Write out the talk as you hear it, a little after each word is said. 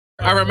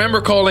I remember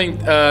calling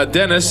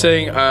Dennis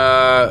saying,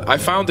 I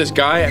found this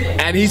guy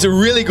and he's a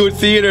really good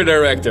theater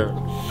director.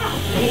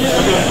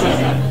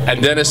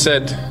 And Dennis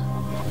said,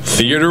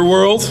 theater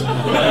world?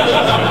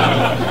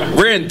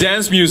 We're in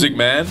dance music,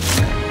 man.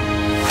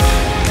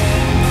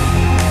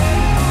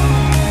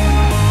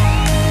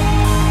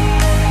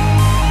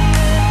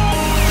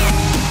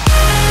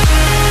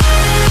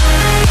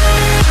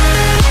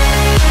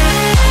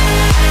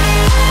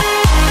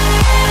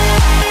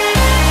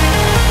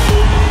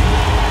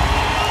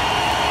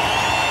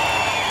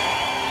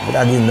 But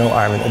I didn't know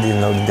Armin, I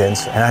didn't know the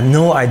dance, and I had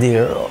no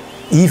idea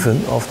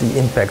even of the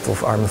impact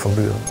of Armin van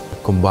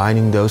Buuren.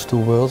 Combining those two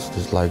worlds,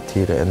 just like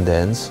theater and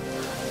dance,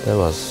 that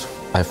was,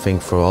 I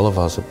think, for all of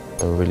us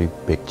a really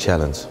big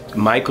challenge.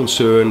 My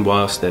concern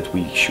was that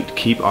we should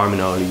keep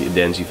Armin only a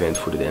dance event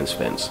for the dance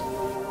fans.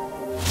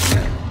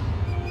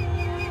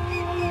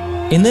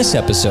 In this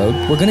episode,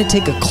 we're going to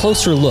take a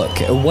closer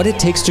look at what it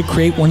takes to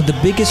create one of the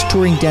biggest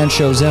touring dance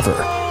shows ever,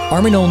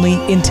 Armin Only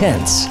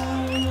Intense.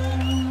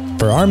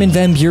 For Armin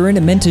van Buuren,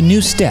 it meant a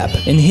new step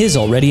in his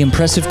already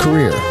impressive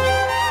career.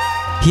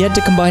 He had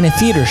to combine a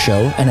theater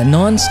show and a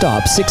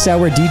non-stop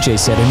 6-hour DJ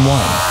set in one.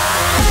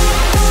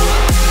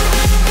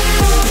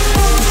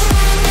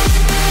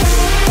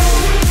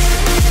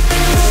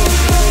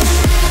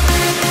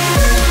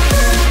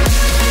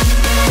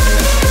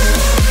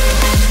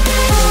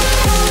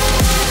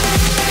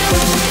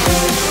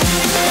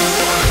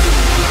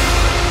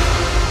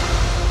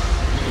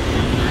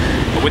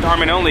 With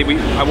Armin Only,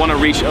 I want to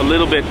reach a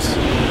little bit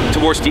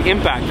towards the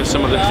impact that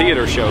some of the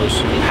theater shows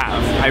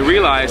have. I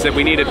realized that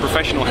we needed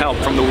professional help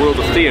from the world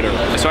of theater.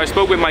 So I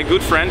spoke with my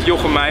good friend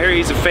Jochem Meijer.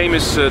 He's a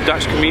famous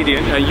Dutch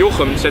comedian. And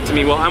Jochem said to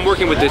me, well, I'm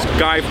working with this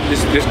guy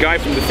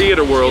from the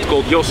theater world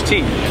called Jos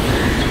T.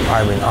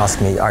 Armin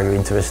asked me, are you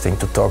interested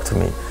to talk to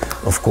me?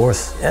 Of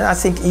course. And I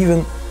think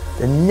even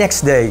the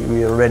next day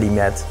we already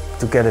met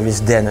together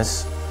with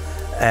Dennis.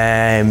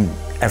 And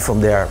from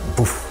there,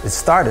 poof, it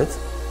started.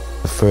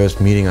 The first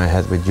meeting I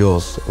had with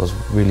Jos was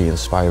really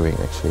inspiring,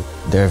 actually.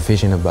 Their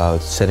vision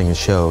about setting a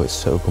show is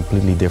so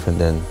completely different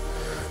than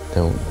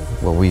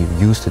what we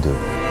used to do.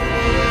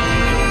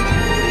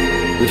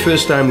 The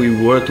first time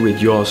we worked with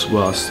Jos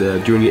was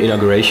during the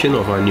inauguration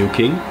of our new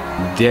king.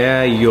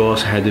 There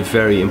Jos had a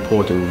very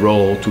important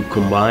role to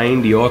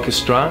combine the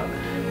orchestra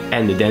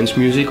and the dance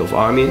music of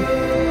Armin.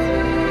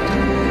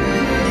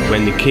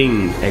 When the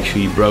king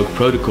actually broke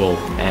protocol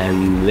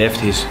and left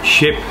his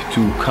ship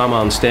to come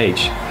on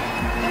stage,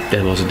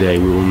 that was a day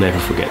we will never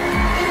forget.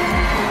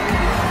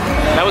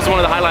 That was one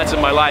of the highlights of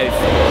my life.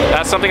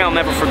 That's something I'll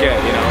never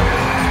forget, you know.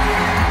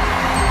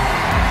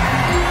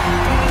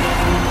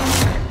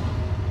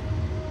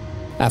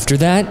 After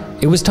that,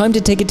 it was time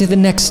to take it to the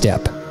next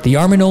step, the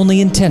Armin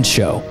Only Intense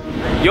show.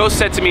 Jos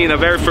said to me in the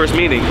very first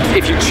meeting,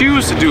 if you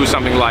choose to do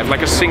something live,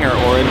 like a singer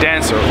or a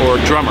dancer or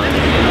a drummer,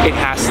 it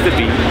has to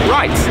be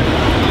right.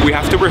 We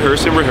have to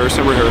rehearse and rehearse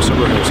and rehearse and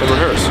rehearse and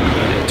rehearse.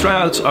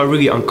 Tryouts are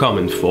really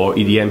uncommon for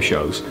EDM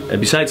shows. And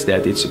besides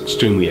that, it's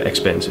extremely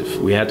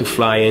expensive. We had to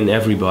fly in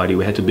everybody,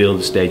 we had to build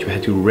a stage, we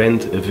had to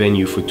rent a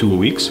venue for 2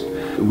 weeks.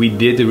 We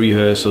did the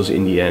rehearsals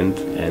in the end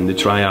and the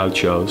tryout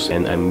shows,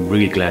 and I'm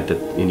really glad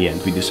that in the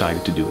end we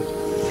decided to do it.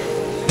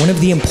 One of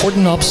the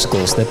important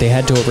obstacles that they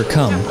had to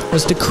overcome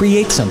was to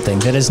create something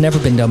that has never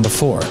been done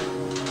before.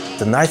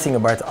 The nice thing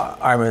about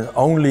Armin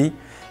Only,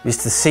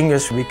 with the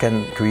singers we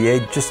can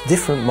create just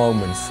different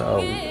moments.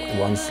 So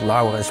once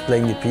Laura is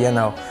playing the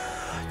piano,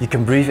 you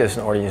can breathe as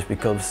an audience,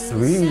 because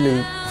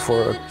really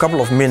for a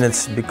couple of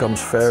minutes it becomes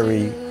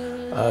very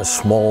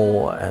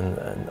small and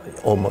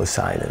almost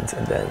silent,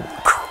 and then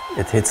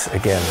it hits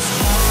again.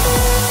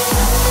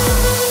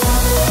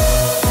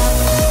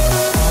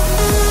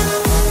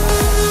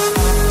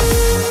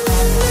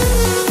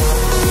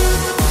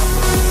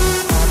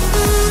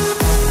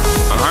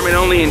 Armin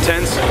Only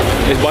Intense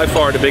is by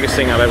far the biggest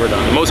thing I've ever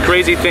done. The most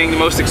crazy thing, the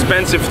most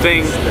expensive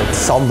thing.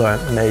 Sander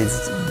made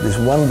this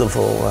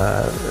wonderful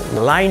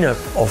lineup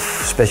of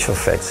special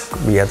effects.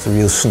 We had the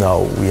real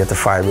snow, we had the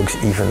fireworks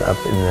even up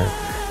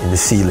in the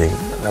ceiling.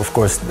 And of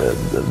course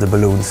the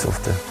balloons of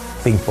the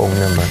ping pong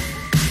number.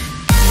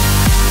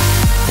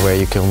 Where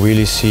you can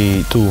really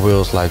see two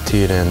worlds like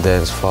theater and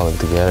dance falling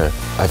together.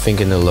 I think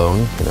in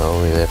Alone, you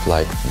know, we have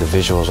like the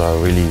visuals are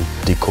really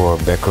decor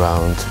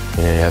background,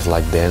 and then you have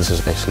like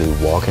dancers actually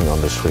walking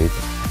on the street.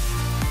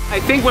 I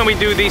think when we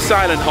do these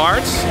silent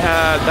hearts,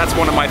 that's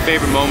one of my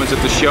favorite moments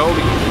of the show.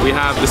 We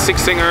have the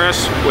 6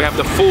 singers, we have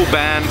the full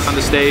band on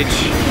the stage.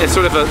 It's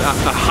sort of a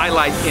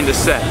highlight in the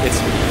set.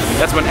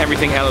 That's when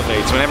everything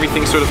elevates, when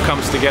everything sort of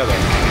comes together.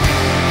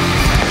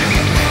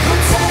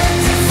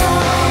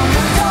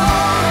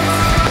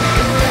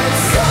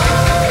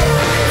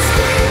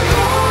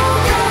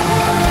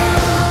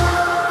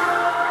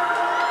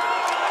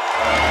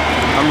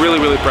 I'm really,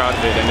 really proud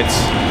of it,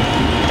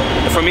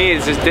 and for me,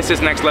 this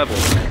is next level.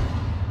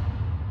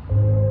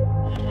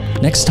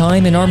 Next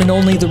time in Armin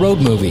Only the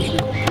Road Movie,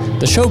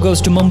 the show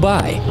goes to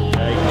Mumbai.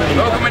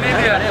 Welcome in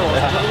India.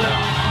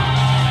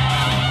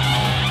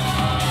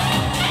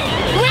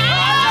 Where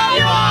are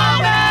you,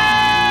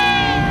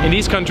 Armin? In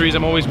these countries,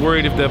 I'm always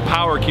worried if the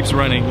power keeps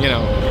running, you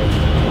know.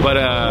 But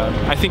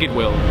I think it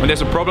will. When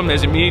there's a problem,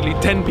 there's immediately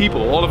 10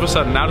 people all of a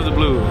sudden out of the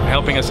blue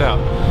helping us out.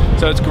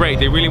 So it's great.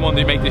 They really want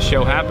to make this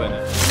show happen.